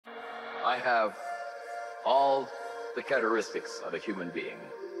I have all the characteristics of a human being.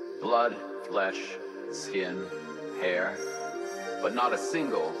 Blood, flesh, skin, hair, but not a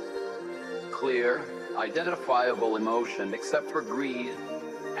single clear, identifiable emotion except for greed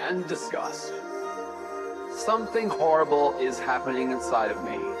and disgust. Something horrible is happening inside of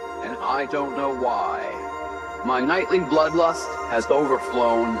me, and I don't know why. My nightly bloodlust has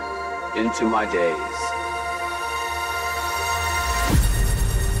overflown into my days.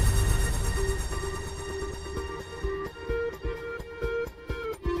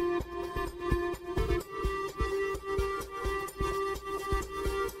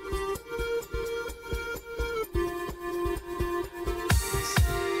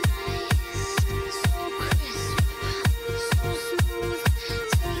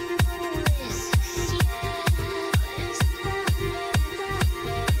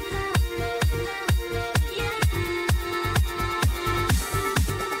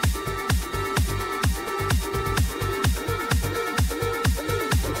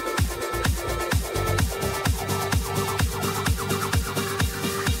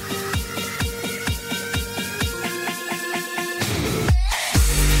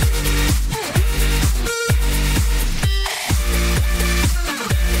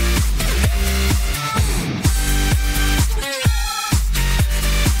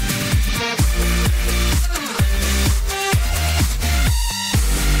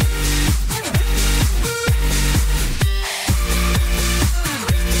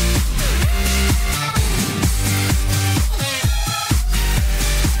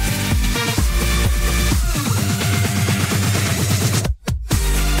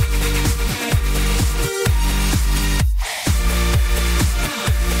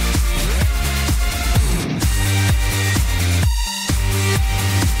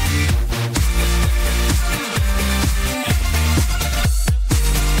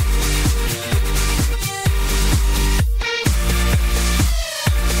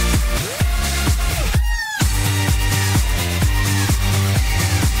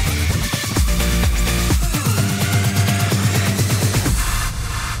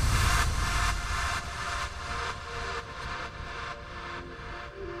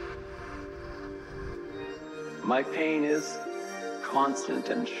 My pain is constant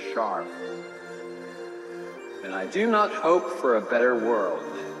and sharp, and I do not hope for a better world,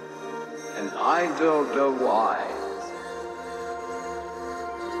 and I don't know why.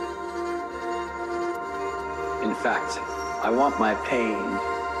 In fact, I want my pain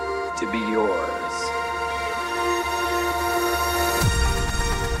to be yours.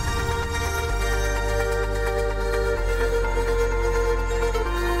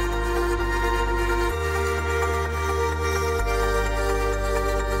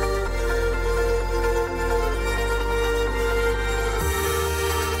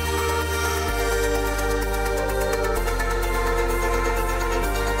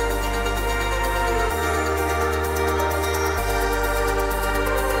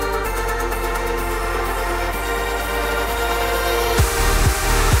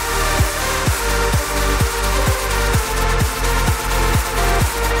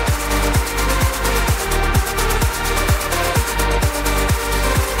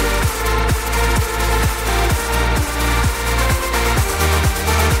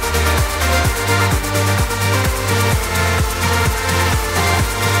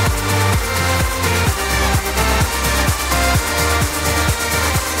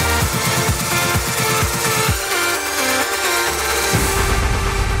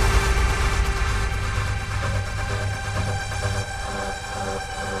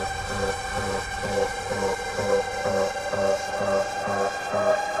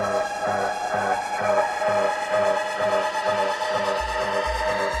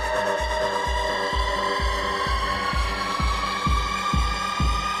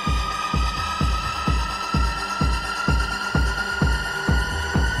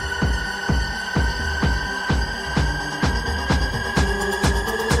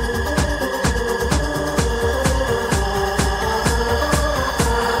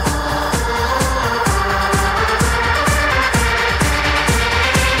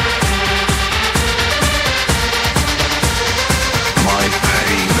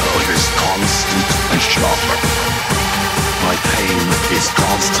 My pain is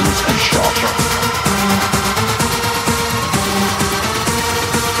constant and